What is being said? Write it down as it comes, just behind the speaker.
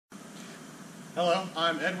Hello,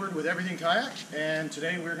 I'm Edward with Everything Kayak, and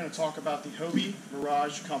today we're going to talk about the Hobie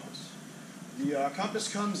Mirage Compass. The compass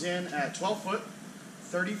comes in at 12 foot,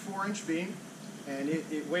 34-inch beam, and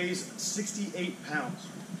it weighs 68 pounds.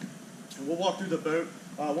 And we'll walk through the boat.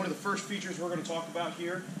 One of the first features we're going to talk about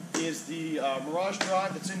here is the Mirage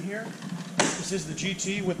drive that's in here. This is the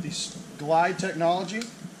GT with the glide technology.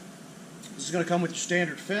 This is going to come with your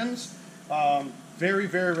standard fins. Very,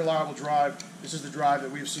 very reliable drive. This is the drive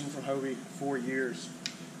that we've seen from Hobie for years.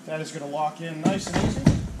 That is going to lock in nice and easy.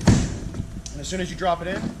 And as soon as you drop it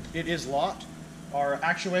in, it is locked. Our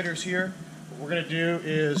actuators here, what we're going to do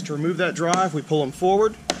is to remove that drive, we pull them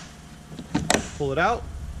forward, pull it out,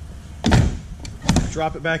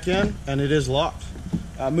 drop it back in, and it is locked.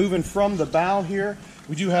 Moving from the bow here,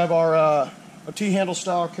 we do have our T-handle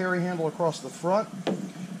style carry handle across the front.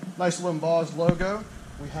 Nice little embossed logo.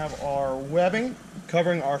 We have our webbing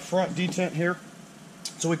covering our front detent here.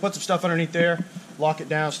 So we put some stuff underneath there, lock it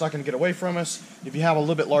down, it's not going to get away from us. If you have a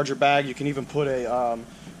little bit larger bag, you can even put a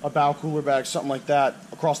bow cooler bag, something like that,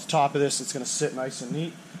 across the top of this. It's going to sit nice and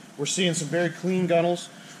neat. We're seeing some very clean gunnels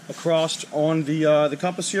across on the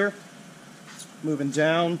compass here. Moving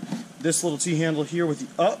down, this little T-handle here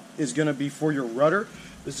with the up is going to be for your rudder.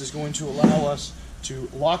 This is going to allow us to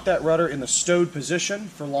lock that rudder in the stowed position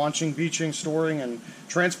for launching, beaching, storing, and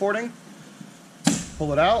transporting.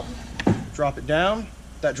 Pull it out, drop it down.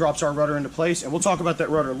 That drops our rudder into place, and we'll talk about that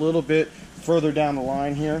rudder a little bit further down the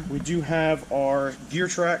line here. We do have our gear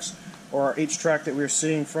tracks, or our H-track that we're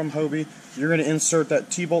seeing from Hobie. You're going to insert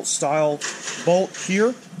that T-bolt style bolt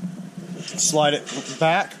here, slide it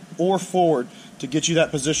back or forward to get you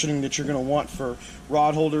that positioning that you're going to want for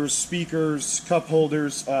rod holders, speakers, cup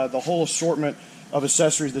holders, the whole assortment of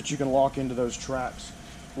accessories that you can lock into those tracks.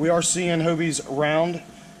 We are seeing Hobie's round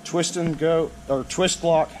twist and go, or twist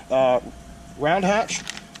lock round hatch,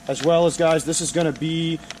 as well as, guys, this is going to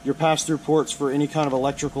be your pass-through ports for any kind of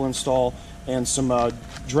electrical install, and some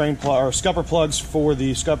drain plug or scupper plugs for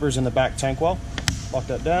the scuppers in the back tank well. Lock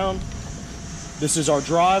that down. This is our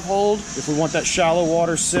drive hold. If we want that shallow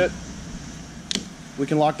water sit, we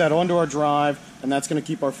can lock that onto our drive, and that's going to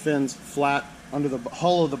keep our fins flat under the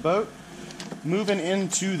hull of the boat. Moving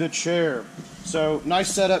into the chair. So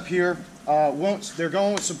nice setup here. They're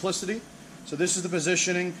going with simplicity. So this is the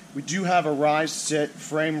positioning. We do have a rise sit,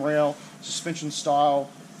 frame rail, suspension style.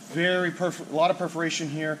 Very perfect. A lot of perforation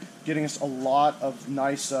here, getting us a lot of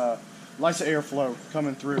nice airflow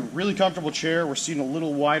coming through. Really comfortable chair. We're seeing a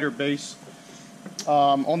little wider base.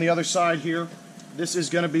 On the other side here, this is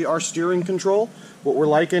going to be our steering control. What we're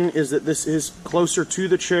liking is that this is closer to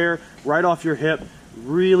the chair, right off your hip.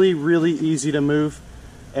 Really, really easy to move,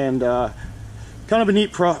 and kind of a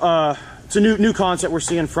neat it's a new concept we're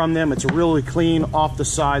seeing from them. It's a really clean off the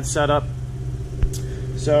side setup.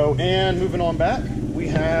 So, and moving on back, we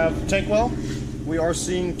have tank well. We are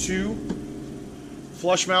seeing two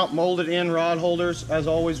flush mount molded in rod holders. As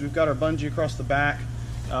always, we've got our bungee across the back.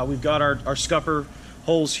 We've got our scupper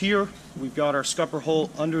holes here. We've got our scupper hole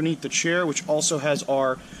underneath the chair, which also has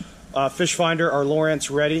our fish finder, our Lowrance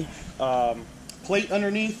ready plate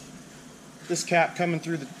underneath. This cap coming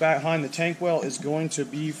through the behind the tank well is going to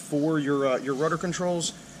be for your rudder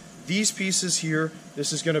controls. These pieces here,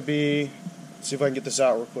 this is going to be, let's see if I can get this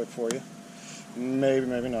out real quick for you. Maybe,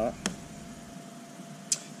 maybe not.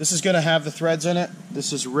 This is going to have the threads in it.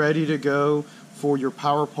 This is ready to go for your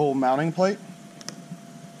power pole mounting plate.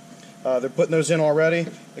 They're putting those in already.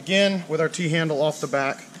 Again, with our T-handle off the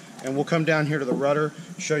back, and we'll come down here to the rudder,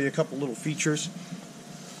 show you a couple little features.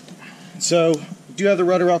 So, we do have the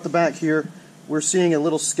rudder out the back here. We're seeing a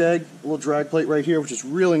little skeg, a little drag plate right here, which is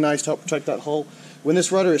really nice to help protect that hull. When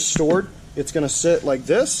this rudder is stored, it's going to sit like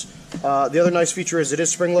this. The other nice feature is it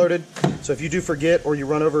is spring-loaded, so if you do forget or you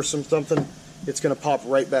run over something, it's going to pop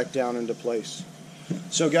right back down into place.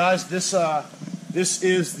 So, guys, this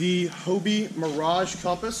is the Hobie Mirage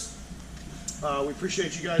Compass. We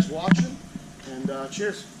appreciate you guys watching, and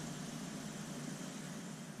cheers.